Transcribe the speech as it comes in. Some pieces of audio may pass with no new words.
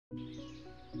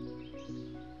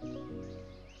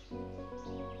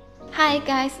Hi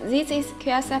guys, this is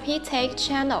QSFP-TEK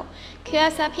channel.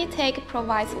 QSFP-TEK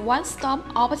provides one-stop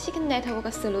optical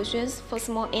network solutions for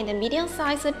small and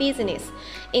medium-sized business.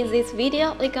 In this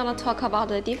video, we're gonna talk about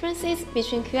the differences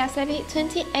between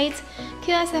QSFP28,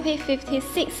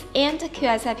 QSFP56, and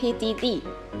QSFP-DD.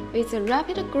 With the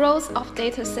rapid growth of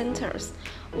data centers,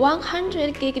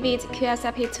 100 gigabit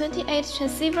QSFP28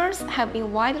 transceivers have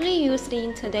been widely used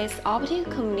in today's optical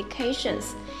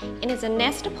communications, and the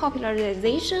next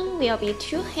popularization will be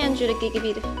 200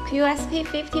 gigabit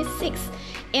QSFP56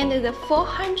 and the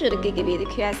 400 gigabit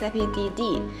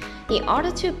QSFP-DD. In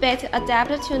order to better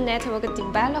adapt to network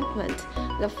development,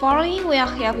 the following will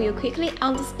help you quickly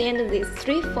understand these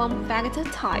three form factor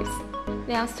types.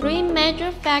 There are three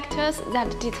major factors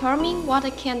that determine what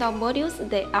kind of modules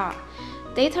they are: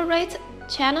 data rate,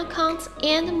 channel count,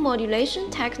 and modulation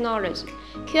technology.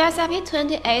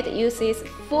 QSFP28 uses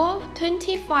 4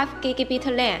 25 gigabit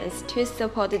lanes to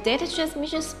support data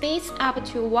transmission speeds up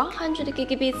to 100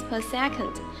 gigabits per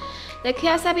second. The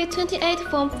QSFP28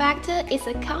 form factor is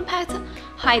a compact,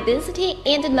 high-density,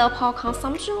 and low-power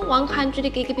consumption 100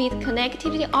 gigabit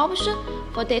connectivity option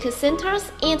for data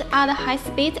centers and other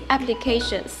high-speed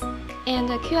applications. And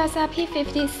the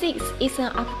QSFP56 is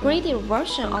an upgraded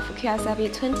version of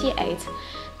QSFP28,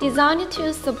 designed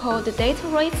to support data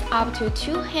rates up to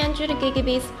 200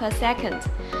 gigabits per second.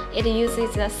 It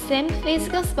uses the same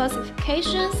physical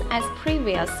specifications as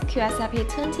previous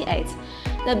QSFP28.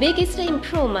 The biggest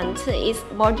improvement is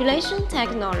modulation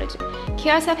technology.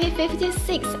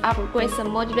 QSFP56 upgrades the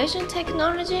modulation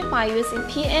technology by using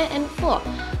PAM4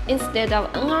 instead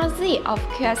of NRZ of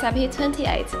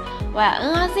QSFP28. While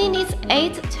NRZ needs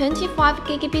 8 25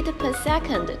 gigabit per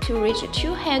second to reach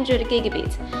 200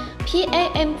 gigabit,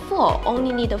 PAM4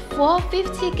 only needs 4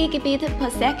 50 gigabit per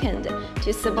second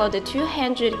to support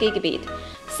 200 gigabit,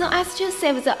 so as to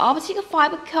save the optical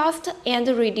fiber cost and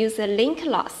reduce the link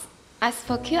loss. As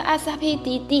for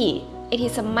QSFP-DD, it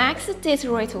is a max data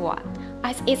rate one,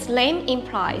 as its name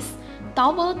implies,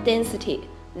 double density.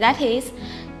 That is,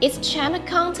 its channel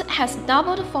count has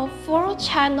doubled from 4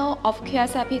 channels of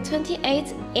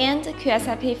QSFP28 and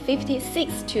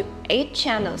QSFP56 to 8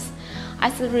 channels.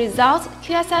 As a result,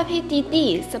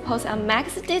 QSFP-DD supports a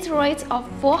max data rate of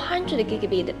 400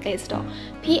 gigabit based on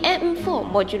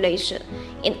PAM4 modulation.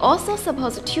 It also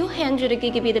supports 200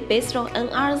 gigabit based on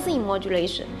NRZ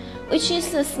modulation, which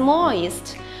is the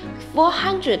smallest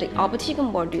 400 optical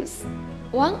modules.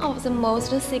 One of the most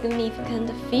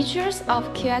significant features of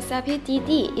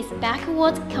QSFP-DD is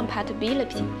backward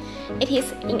compatibility. It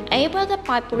is enabled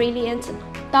by brilliant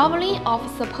doubling of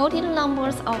supported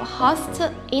numbers of host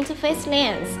interface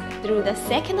lanes through the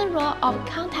second row of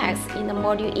contacts in the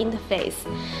module interface.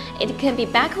 It can be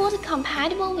backward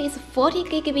compatible with 40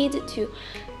 gigabit to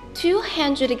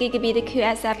 200 gigabit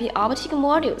QSFP optical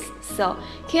modules, so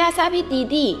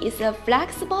QSFP-DD is a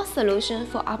flexible solution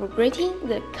for upgrading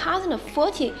the current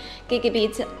 40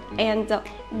 gigabit and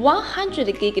 100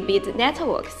 gigabit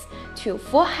networks to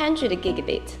 400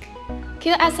 gigabit.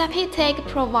 QSFP-TEK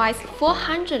provides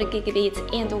 400 gigabit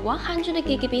and 100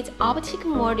 gigabit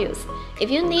optical modules.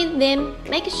 If you need them,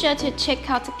 make sure to check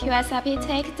out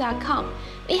qsfptek.com.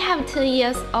 We have 2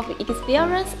 years of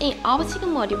experience in optical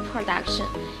module production,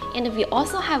 and we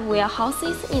also have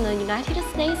warehouses in the United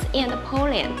States and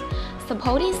Poland,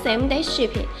 supporting same-day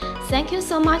shipping. Thank you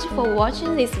so much for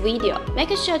watching this video.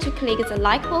 Make sure to click the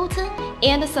like button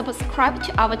and subscribe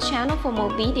to our channel for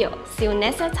more videos. See you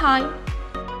next time.